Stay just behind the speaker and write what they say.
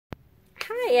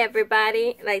Hi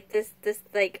everybody. Like this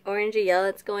like orangey yellow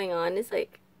that's going on is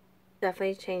like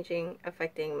definitely changing,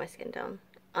 affecting my skin tone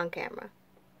on camera.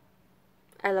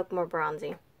 I look more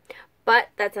bronzy. But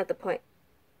that's not the point.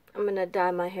 I'm gonna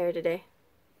dye my hair today.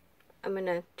 I'm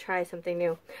gonna try something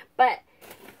new. But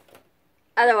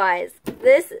otherwise,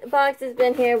 this box has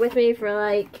been here with me for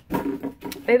like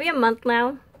maybe a month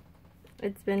now.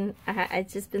 It's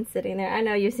just been sitting there. I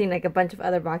know you've seen like a bunch of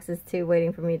other boxes too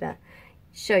waiting for me to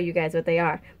show you guys what they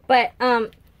are. But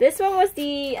this one was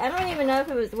I don't even know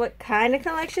if it was what kind of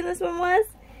collection this one was.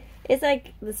 It's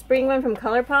like the spring one from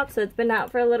Colourpop, so it's been out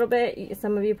for a little bit.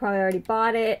 Some of you probably already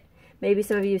bought it. Maybe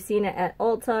some of you have seen it at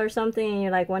Ulta or something and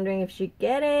you're like wondering if you should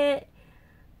get it.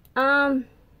 I'm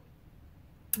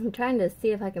trying to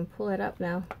see if I can pull it up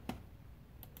now.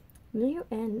 New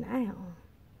and now.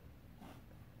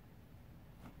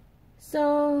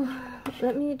 So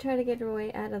let me try to get our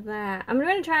way out of that. I'm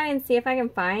going to try and see if I can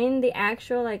find the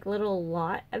actual like little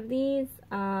lot of these,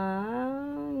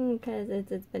 because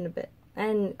it's been a bit.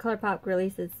 And Colourpop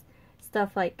releases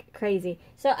stuff like crazy.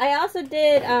 So I also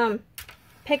did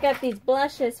pick up these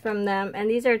blushes from them, and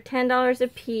these are $10 a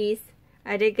piece.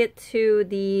 I did get to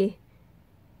the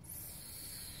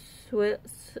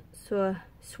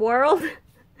swirled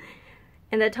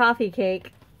and the toffee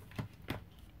cake.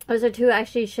 Those are two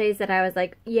actually shades that I was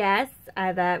like, yes,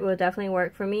 that will definitely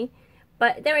work for me.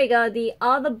 But there we go. The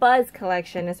All the Buzz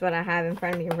collection is what I have in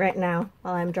front of me right now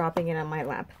while I'm dropping it on my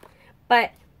lap.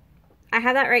 But I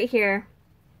have that right here.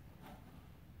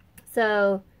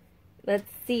 So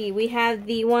let's see. We have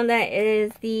the one that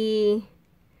is the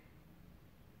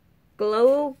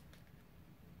Glow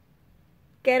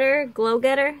Getter.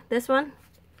 This one.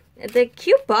 The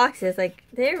cute boxes, like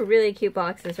they're really cute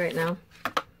boxes right now.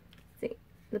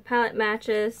 The palette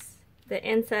matches the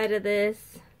inside of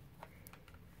this.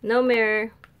 No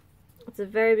mirror. It's a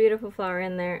very beautiful flower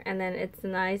in there. And then it's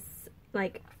nice,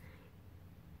 like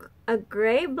a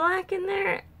gray black in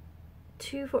there.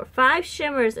 2, 4, 5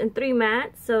 shimmers and 3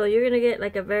 mattes. So you're going to get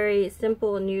like a very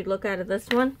simple nude look out of this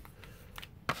one.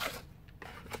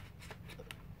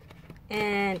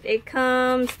 And it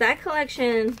comes, that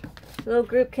collection, the little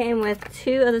group came with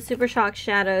 2 of the Super Shock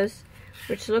shadows,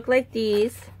 which look like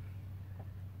these.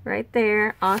 Right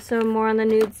there, also more on the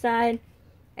nude side.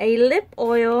 A lip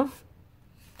oil,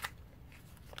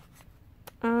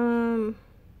 Gleam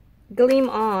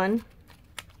On,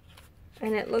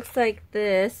 and it looks like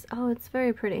this. Oh, it's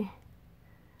very pretty,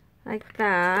 like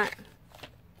that.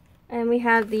 And we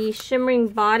have the Shimmering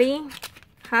Body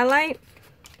highlight.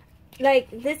 Like,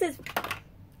 this is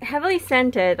heavily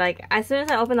scented. Like, as soon as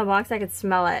I open the box, I could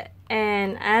smell it,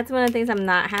 and that's one of the things I'm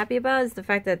not happy about, is the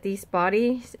fact that these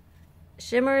body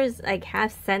shimmers like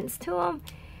have scents to them.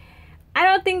 I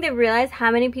don't think they realize how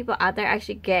many people out there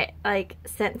actually get like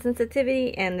scent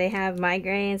sensitivity and they have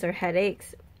migraines or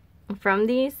headaches from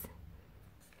these.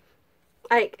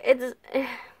 Like, it's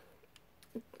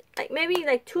like maybe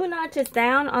like 2 notches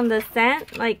down on the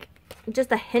scent, like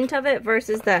just a hint of it,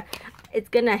 versus the it's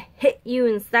gonna hit you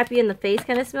and slap you in the face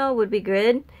kind of smell would be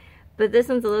good. But this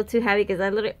one's a little too heavy because I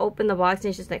literally opened the box and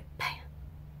it's just like bam.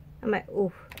 I'm like,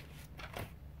 ooh.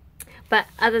 But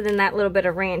other than that little bit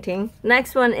of ranting,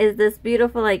 next one is this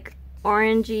beautiful like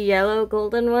orangey yellow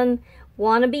golden one,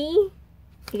 Wannabe. You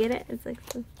get it? It's like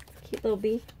a cute little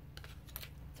bee.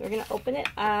 So we're gonna open it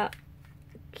up.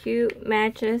 Cute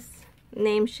matches,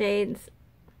 name shades,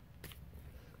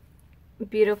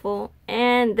 beautiful.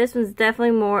 And this one's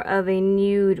definitely more of a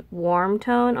nude warm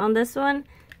tone on this one.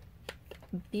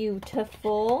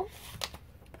 Beautiful.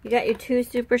 You got your 2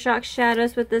 Super Shock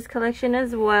shadows with this collection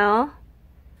as well.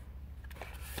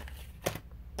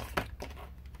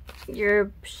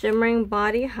 Your Shimmering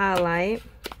Body highlight.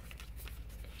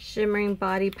 Shimmering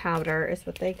Body powder is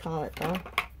what they call it though.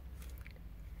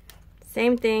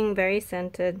 Same thing, very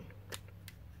scented.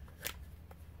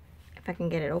 If I can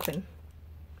get it open.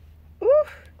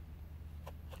 Oof.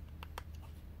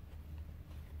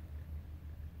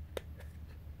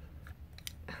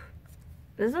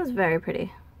 This one's very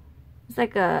pretty. It's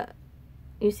like a,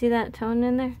 you see that tone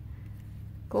in there?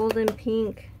 Golden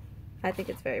pink. I think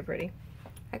it's very pretty.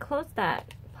 I closed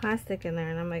that plastic in there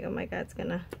and I'm like, oh my god, it's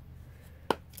gonna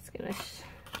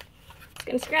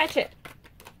scratch it.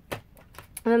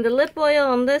 And then the lip oil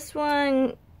on this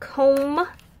one, Comb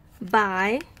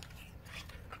by.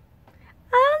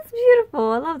 Oh, that's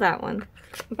beautiful. I love that one.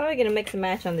 I'm probably gonna mix and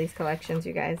match on these collections,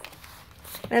 you guys.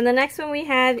 And the next one we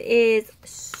have is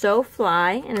So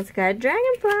Fly, and it's got a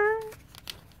dragonfly.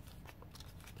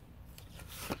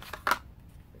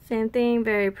 Same thing,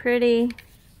 very pretty.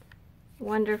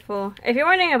 Wonderful. If you're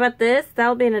wondering about this,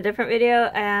 that'll be in a different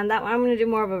video, and that one I'm going to do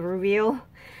more of a reveal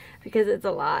because it's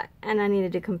a lot and I need to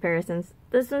do comparisons.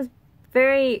 This one's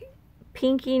very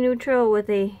pinky neutral with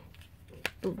a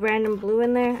random blue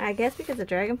in there. I guess because the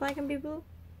dragonfly can be blue.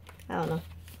 I don't know.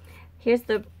 Here's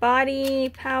the body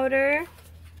powder.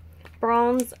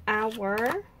 Bronze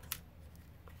Hour.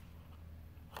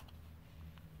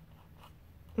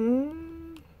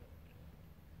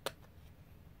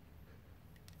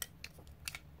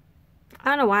 I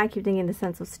don't know why I keep thinking the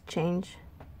scents will change.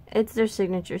 It's their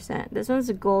signature scent. This one's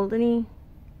a goldeny,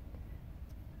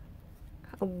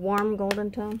 a warm golden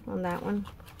tone on that one.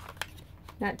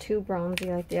 Not too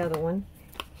bronzy like the other one.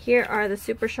 Here are the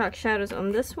Super Shock shadows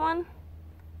on this one.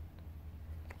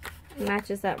 It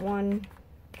matches that one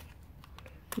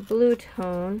blue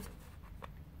tone.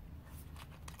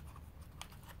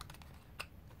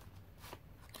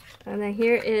 And then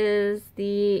here is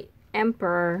the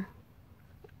Emperor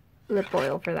lip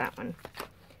oil for that one.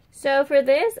 So for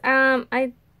this, I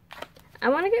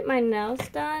want to get my nails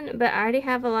done, but I already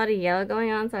have a lot of yellow going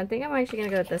on, so I think I'm actually going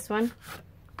to go with this one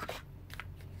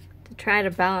to try to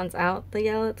balance out the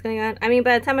yellow that's going on. I mean,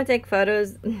 by the time I take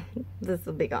photos, this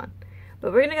will be gone.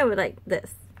 But we're going to go with like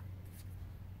this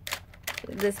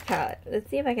palette. Let's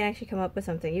see if I can actually come up with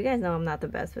something. You guys know I'm not the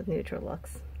best with neutral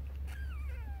looks.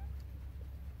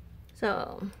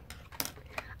 So,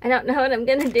 I don't know what I'm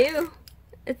going to do.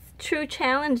 It's a true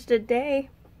challenge today.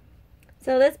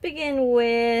 So let's begin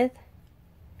with,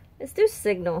 let's do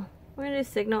Signal. We're going to do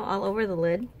Signal all over the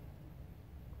lid.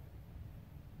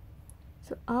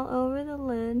 So all over the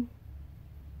lid.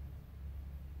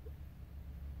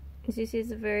 As you see,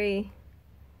 it's a very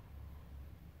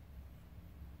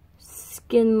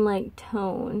skin-like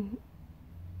tone.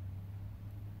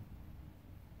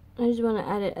 I just want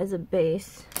to add it as a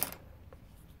base.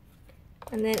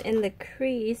 And then in the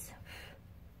crease,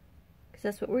 because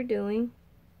that's what we're doing,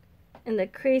 in the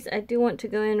crease I do want to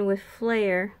go in with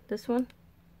Flare, this one.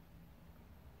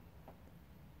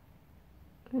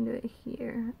 I'm going to do it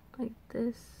here, like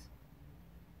this.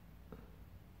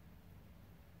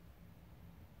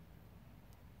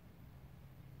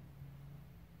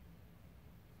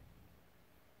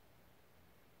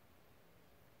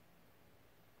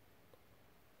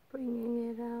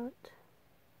 Bringing it out.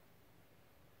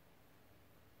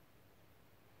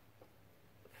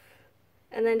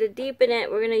 And then to deepen it,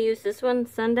 we're going to use this one,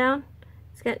 Sundown.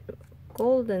 It's got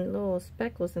golden little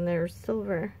speckles in there,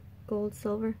 silver, gold,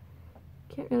 silver.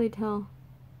 Can't really tell.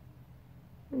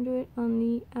 I'm going to do it on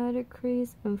the outer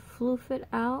crease and floof it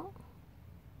out.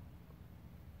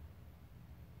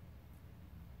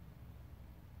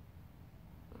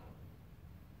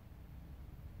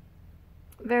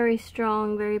 Very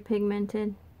strong, very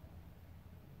pigmented.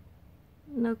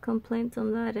 No complaints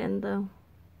on that end though.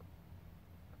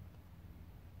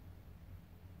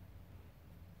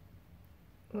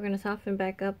 We're going to soften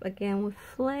back up again with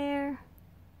Flare.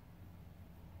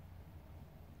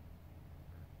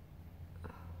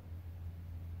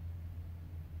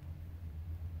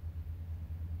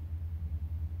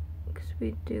 Because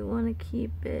we do want to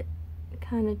keep it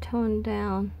kind of toned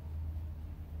down.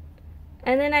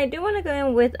 And then I do want to go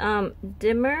in with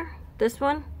Dimmer, this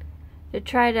one, to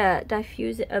try to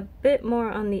diffuse it a bit more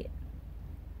on the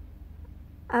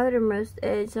outermost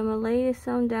edge. So I'm going to lay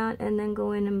some down and then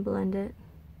go in and blend it.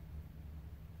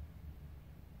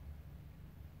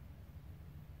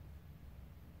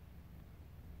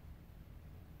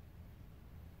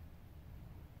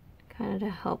 Kind of to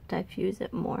help diffuse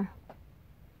it more.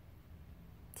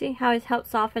 See how it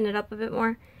helps soften it up a bit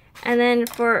more? And then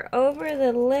for over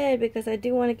the lid, because I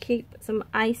do want to keep some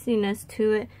iciness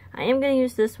to it, I am going to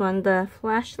use this one, the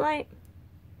Flashlight.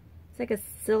 It's like a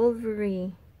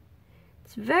silvery,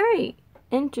 it's a very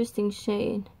interesting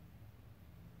shade.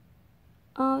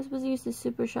 Oh, I was supposed to use the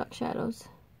Super Shock shadows.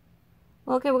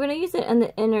 Well, okay, we're going to use it in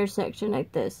the inner section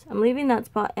like this. I'm leaving that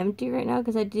spot empty right now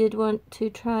because I did want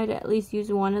to try to at least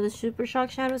use one of the Super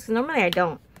Shock shadows, because normally I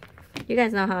don't. You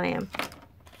guys know how I am.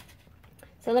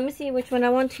 So let me see which one I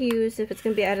want to use, if it's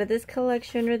going to be out of this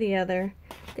collection or the other.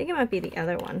 I think it might be the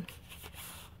other one.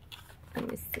 Let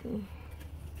me see.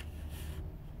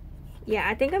 Yeah,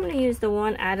 I think I'm going to use the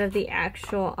one out of the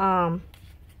actual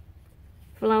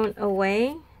Flown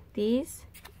Away. These.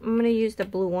 I'm going to use the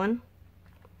blue one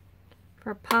for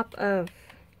a pop of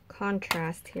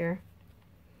contrast here.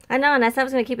 I know, and I said I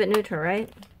was going to keep it neutral, right?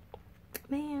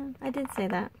 Man, I did say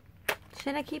that.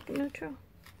 Should I keep it neutral?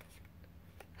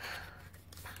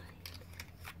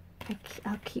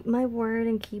 I'll keep my word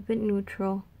and keep it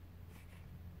neutral.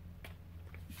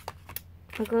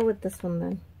 I'll go with this one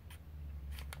then.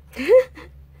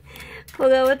 We'll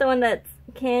go with the one that's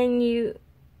Can You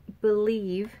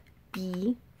Believe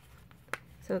B.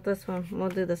 So this one, we'll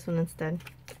do this one instead.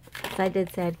 So I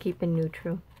did say I'd keep it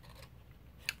neutral.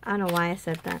 I don't know why I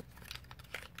said that.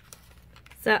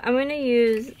 So I'm going to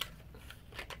use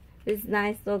this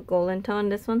nice little golden tone,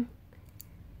 this one.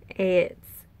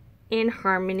 It's In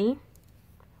Harmony.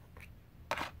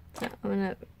 So I'm going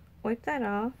to wipe that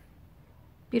off.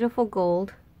 Beautiful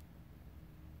gold.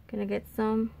 Gonna get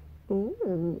some.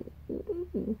 Ooh.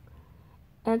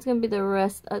 That's gonna be the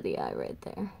rest of the eye right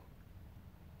there.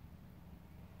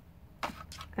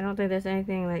 I don't think there's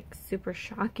anything like super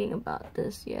shocking about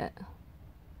this yet.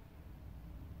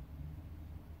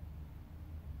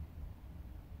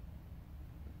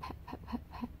 Pat, pat, pat,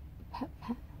 pat, pat,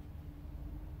 pat.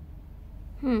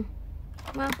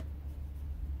 Well.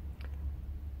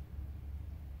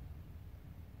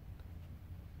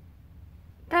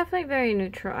 Definitely very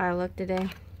neutral eye look today.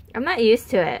 I'm not used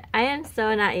to it. I am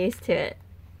so not used to it.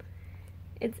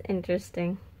 It's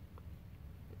interesting.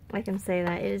 I can say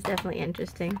that. It is definitely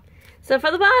interesting. So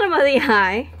for the bottom of the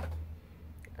eye,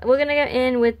 we're going to go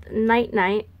in with Night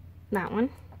Night. That one.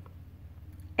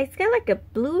 It's got like a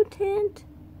blue tint.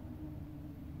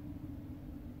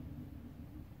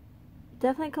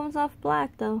 Definitely comes off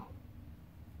black though.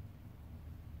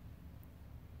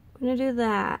 I'm going to do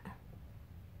that.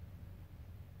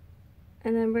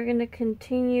 And then we're going to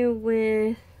continue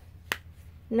with,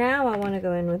 now I want to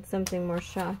go in with something more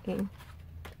shocking.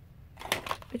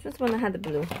 Which was the one that had the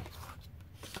blue? I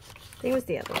think it was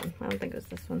the other one. I don't think it was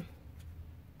this one.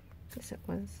 Yes, it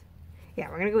was. Yeah,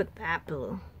 we're going to go with that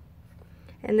blue.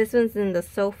 And this one's in the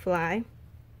So Fly.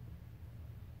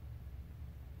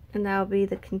 And that'll be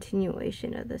the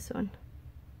continuation of this one.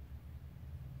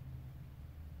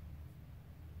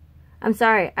 I'm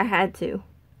sorry, I had to.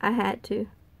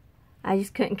 I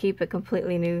just couldn't keep it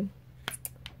completely nude.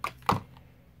 I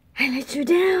let you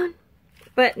down.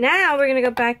 But now we're going to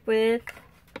go back with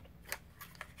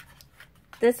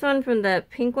this one from the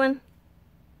pink one.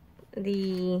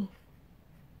 The...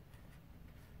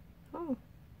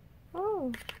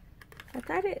 Oh. I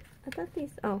thought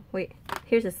these... Oh, wait.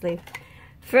 Here's the sleeve.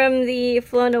 From the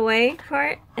Flown Away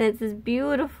part. And it's this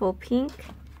beautiful pink.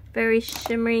 Very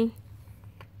shimmery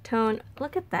tone.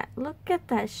 Look at that. Look at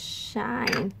that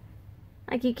shine.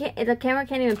 Like you can't, the camera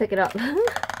can't even pick it up.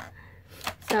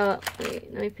 So,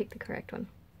 wait, let me pick the correct one.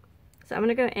 So I'm going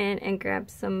to go in and grab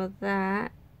some of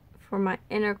that for my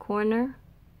inner corner.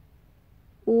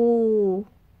 Ooh.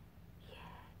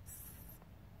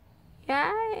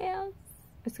 Yes.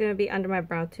 It's going to be under my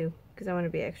brow too, because I want to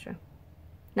be extra.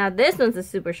 Now this one's a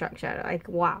super sharp shadow. Like,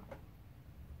 wow.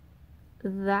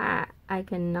 That I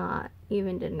cannot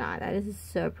even deny. That is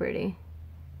so pretty.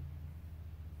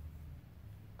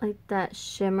 Like that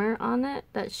shimmer on it,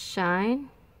 that shine.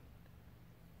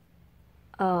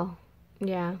 Oh,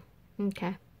 yeah.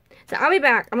 Okay. So I'll be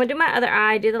back. I'm going to do my other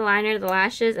eye, do the liner, the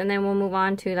lashes, and then we'll move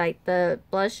on to like the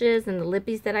blushes and the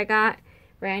lippies that I got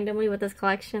randomly with this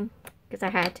collection. Because I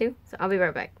had to. So I'll be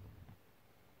right back.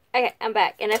 Okay, I'm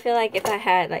back. And I feel like if I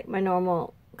had like my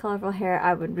normal colorful hair,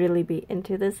 I would really be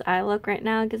into this eye look right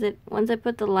now. Because once I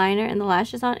put the liner and the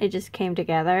lashes on, it just came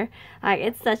together. Like,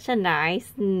 it's such a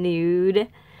nice nude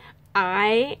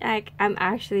eye. Like, I'm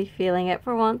actually feeling it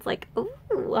for once. Like,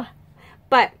 ooh.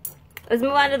 But let's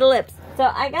move on to the lips. So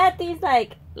I got these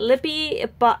like lippy,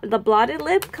 the blotted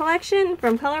lip collection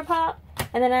from Colourpop.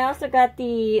 And then I also got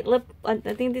the lip, I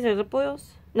think these are lip oils.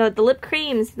 No, the lip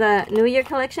creams, the New Year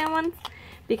collection ones.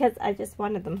 Because I just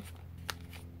wanted them.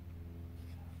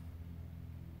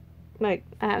 Like,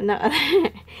 no.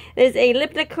 There's a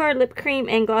lip decor, lip cream,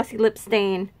 and glossy lip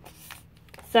stain.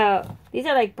 So, these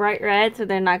are like bright red, so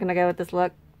they're not going to go with this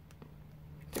look.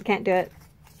 I can't do it.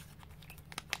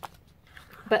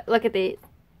 But look at these.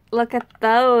 Look at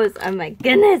those. Oh my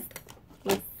goodness.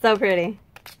 That's so pretty.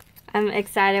 I'm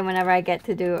excited whenever I get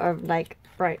to do a like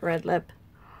bright red lip.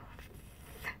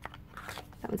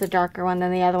 That one's a darker one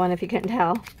than the other one if you couldn't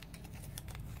tell.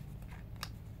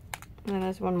 And then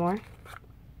there's one more.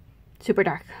 Super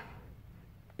dark.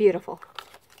 Beautiful.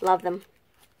 Love them.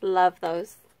 Love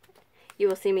those. You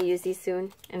will see me use these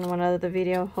soon in one other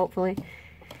video, hopefully.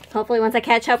 Hopefully once I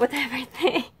catch up with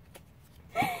everything.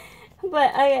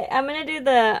 But I'm going to do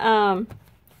the,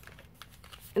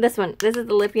 this one. This is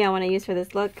the lippy I want to use for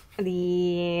this look.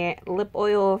 The lip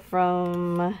oil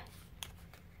from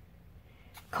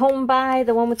Comb By,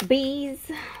 the one with the bees.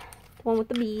 The one with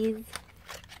the bees.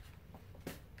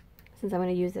 Since I'm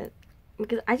going to use it.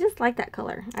 Because I just like that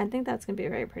color. I think that's going to be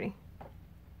very pretty.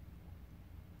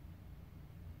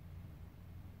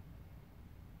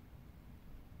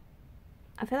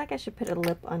 I feel like I should put a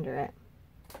lip under it.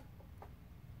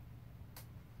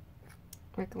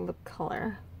 like a lip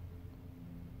color.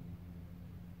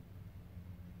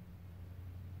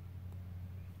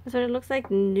 So it looks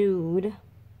like nude.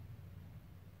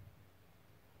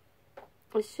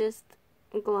 It's just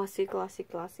glossy, glossy,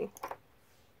 glossy.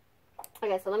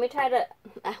 Okay, so let me try to...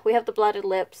 we have the blotted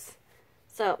lips.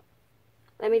 So,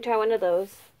 let me try one of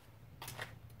those.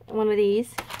 One of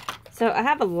these. So, I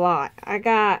have a lot. I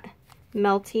got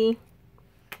Melty.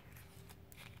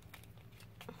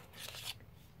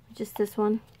 Just this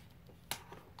one.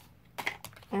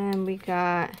 And we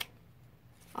got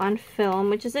On Film,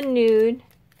 which is a nude.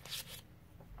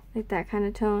 Like that kind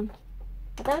of tone.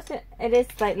 But it is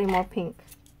slightly more pink.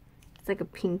 It's like a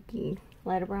pinky,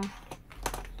 lighter brown.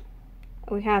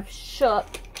 We have Shook.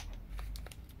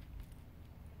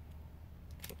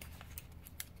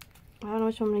 I don't know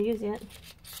which one I'm going to use yet.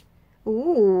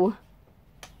 Ooh.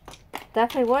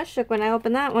 Definitely was Shook when I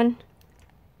opened that one.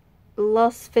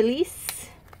 Los Feliz.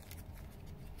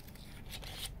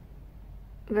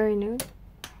 Very nude.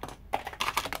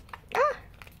 Ah!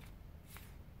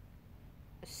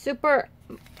 Super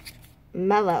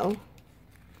mellow.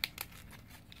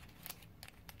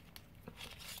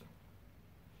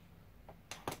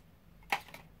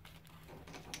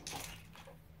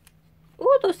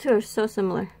 Ooh, those two are so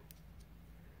similar.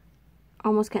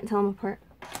 Almost can't tell them apart.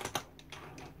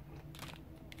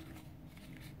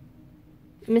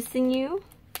 Missing You.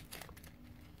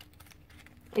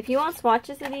 If you want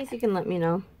swatches of these, you can let me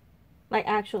know. Like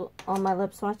actual on my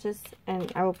lip swatches,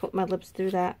 and I will put my lips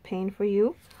through that pain for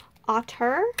you.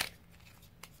 Otter.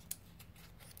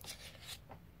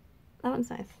 That one's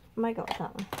nice. I might go with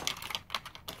that one.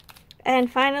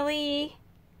 And finally,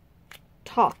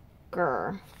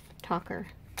 Talker.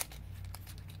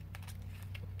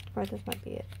 Or this might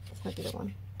be it. This might be the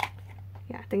one.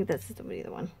 Yeah, I think this is the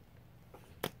one.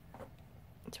 So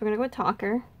we're gonna go with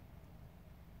Talker.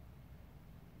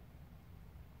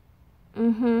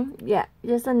 Yeah,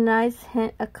 just a nice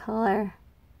hint of color.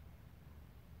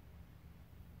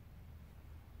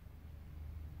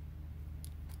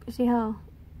 See how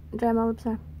dry my lips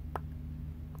are?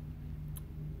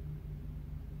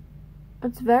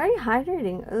 It's very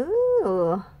hydrating.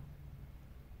 Ooh.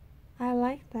 I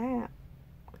like that.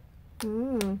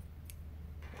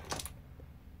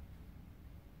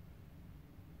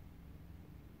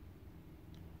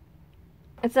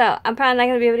 So, I'm probably not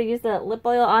going to be able to use the lip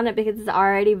oil on it because it's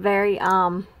already very,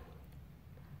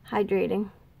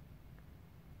 hydrating.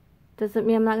 Doesn't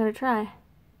mean I'm not going to try.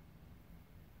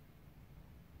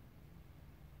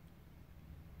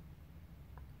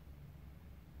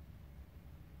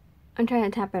 I'm trying to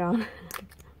tap it on.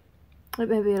 But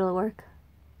maybe it'll work.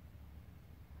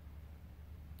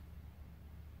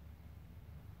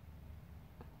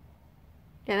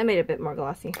 Yeah, that made it a bit more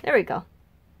glossy. There we go.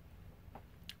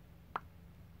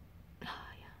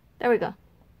 There we go.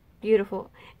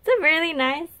 Beautiful. It's a really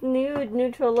nice nude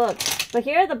neutral look. But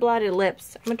here are the blotted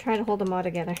lips. I'm going to try to hold them all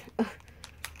together.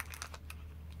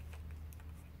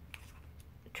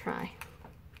 Try.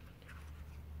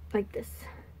 Like this.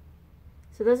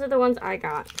 So those are the ones I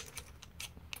got.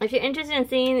 If you're interested in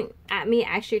seeing me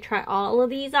actually try all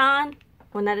of these on,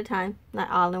 one at a time.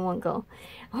 Not all in one go.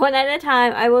 One at a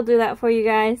time. I will do that for you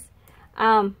guys.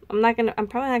 I'm probably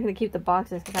not gonna keep the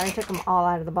boxes because I already took them all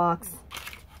out of the box.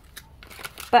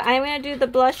 But I'm going to do the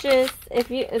blushes.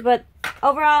 But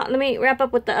overall, let me wrap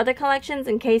up with the other collections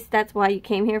in case that's why you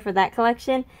came here for that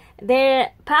collection.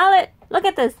 The palette, look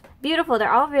at this. Beautiful. They're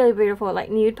all really beautiful.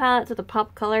 Like nude palettes with a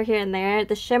pop color here and there.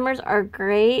 The shimmers are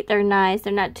great. They're nice.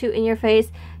 They're not too in your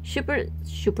face. Super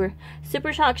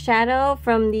Shock Shadow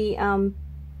from the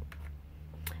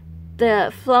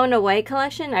Flown Away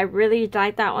collection. I really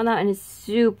like that one out, and it's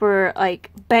super like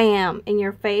bam in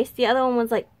your face. The other one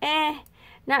was like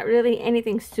not really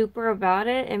anything super about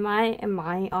it, in my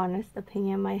honest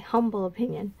opinion, my humble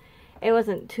opinion. It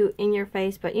wasn't too in your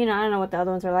face, but you know, I don't know what the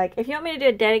other ones are like. If you want me to do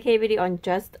a dedicated video on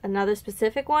just another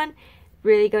specific one,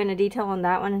 really go into detail on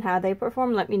that one and how they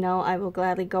perform, let me know. I will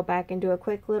gladly go back and do a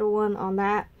quick little one on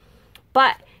that.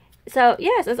 But, so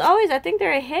yes, as always, I think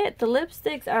they're a hit. The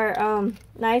lipsticks are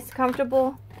nice,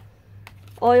 comfortable.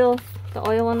 The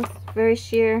oil ones, very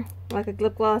sheer, like a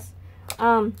lip gloss.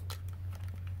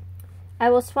 I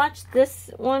will swatch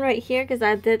this one right here because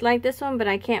I did like this one, but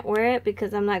I can't wear it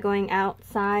because I'm not going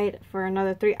outside for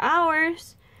another 3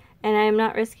 hours. And I'm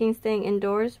not risking staying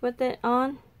indoors with it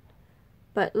on.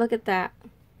 But look at that.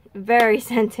 Very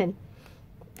scented.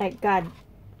 Like, God.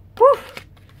 Woo!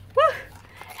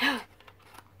 Woo!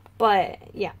 But,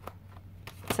 yeah.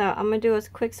 So, I'm going to do a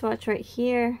quick swatch right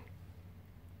here.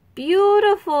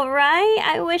 Beautiful, right?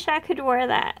 I wish I could wear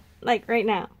that. Like, right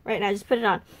now. Right now. Just put it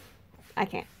on. I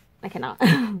can't. I cannot.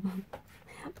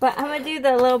 But I'm going to do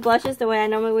the little blushes the way I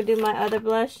normally would do my other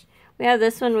blush. We have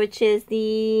this one, which is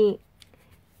the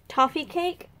Toffee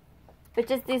Cake,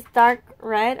 which is this dark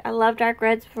red. I love dark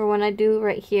reds for when I do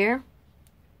right here.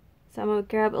 So I'm going to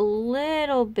grab a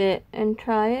little bit and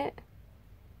try it.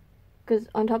 Because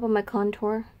on top of my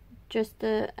contour, just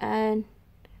to add a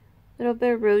little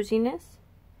bit of rosiness.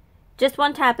 Just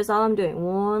one tap is all I'm doing.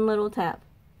 One little tap.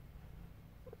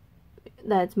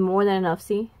 That's more than enough,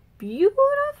 see? Beautiful!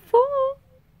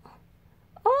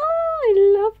 Oh, I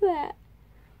love that.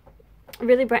 It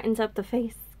really brightens up the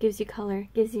face. Gives you color.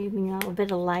 Gives you, a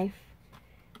bit of life.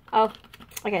 Oh,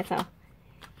 okay, so.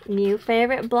 New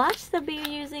favorite blush to be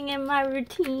using in my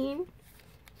routine.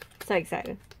 So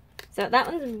excited. So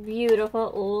that one's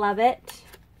beautiful. Love it.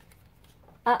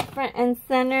 Up front and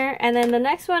center. And then the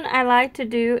next one I like to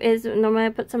do is, normally I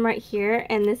put some right here.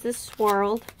 And this is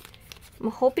swirled. I'm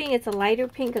hoping it's a lighter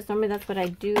pink because normally that's what I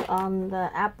do on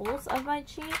the apples of my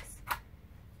cheeks.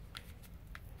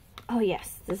 Oh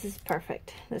yes, this is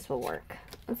perfect. This will work.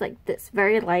 It's like this,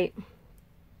 very light.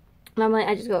 Normally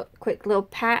I just go quick little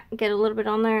pat, get a little bit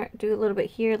on there, do a little bit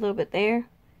here, a little bit there.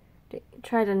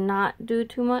 Try to not do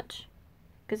too much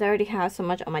because I already have so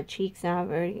much on my cheeks now.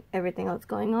 I've already everything else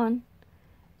going on.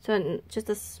 So just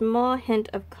a small hint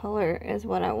of color is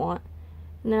what I want.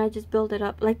 And then I just build it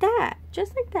up like that,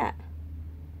 just like that.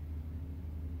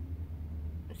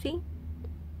 See?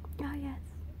 Oh yes,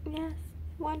 yes,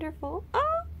 wonderful.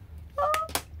 Oh.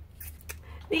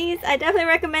 These, I definitely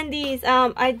recommend these.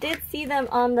 I did see them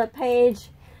on the page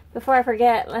before I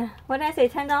forget. What did I say?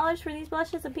 $10 for these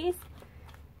blushes a piece?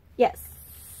 Yes.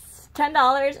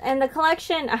 $10. And the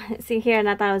collection, see here, and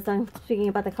I thought I was done speaking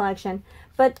about the collection.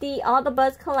 But the All the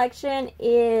Buzz collection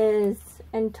is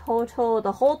in total,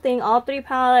 the whole thing, all 3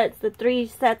 palettes, the 3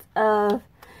 sets of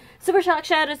Super Shock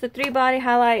shadows, the 3 body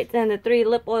highlights, and the 3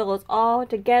 lip oils all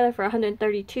together for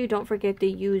 $132. Don't forget to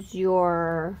use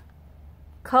your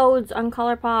codes on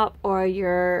Colourpop or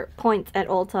your points at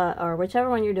Ulta or whichever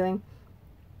one you're doing.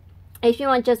 If you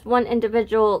want just one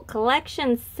individual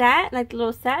collection set, like the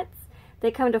little sets,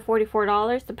 they come to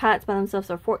 $44. The palettes by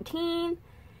themselves are $14.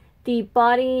 The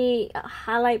body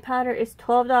highlight powder is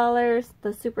 $12.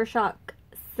 The Super Shock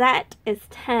set is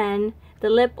 $10. The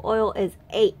lip oil is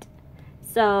 $8.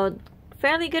 So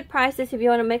fairly good prices if you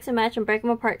want to mix and match and break them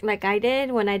apart like I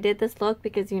did when I did this look,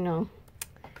 because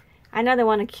I know they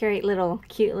want to curate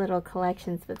cute little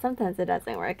collections, but sometimes it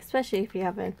doesn't work, especially if you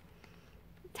have a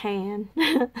tan,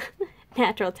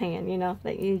 natural tan,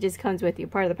 that just comes with you,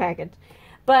 part of the package.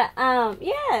 But,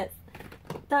 yes,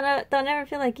 don't ever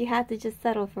feel like you have to just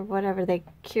settle for whatever they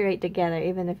curate together,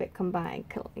 even if it combined,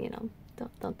 don't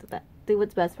do that. Do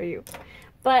what's best for you.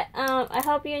 But, I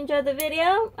hope you enjoyed the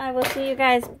video. I will see you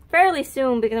guys fairly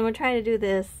soon because I'm going to try to do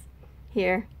this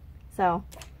here. So,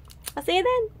 I'll see you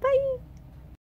then. Bye!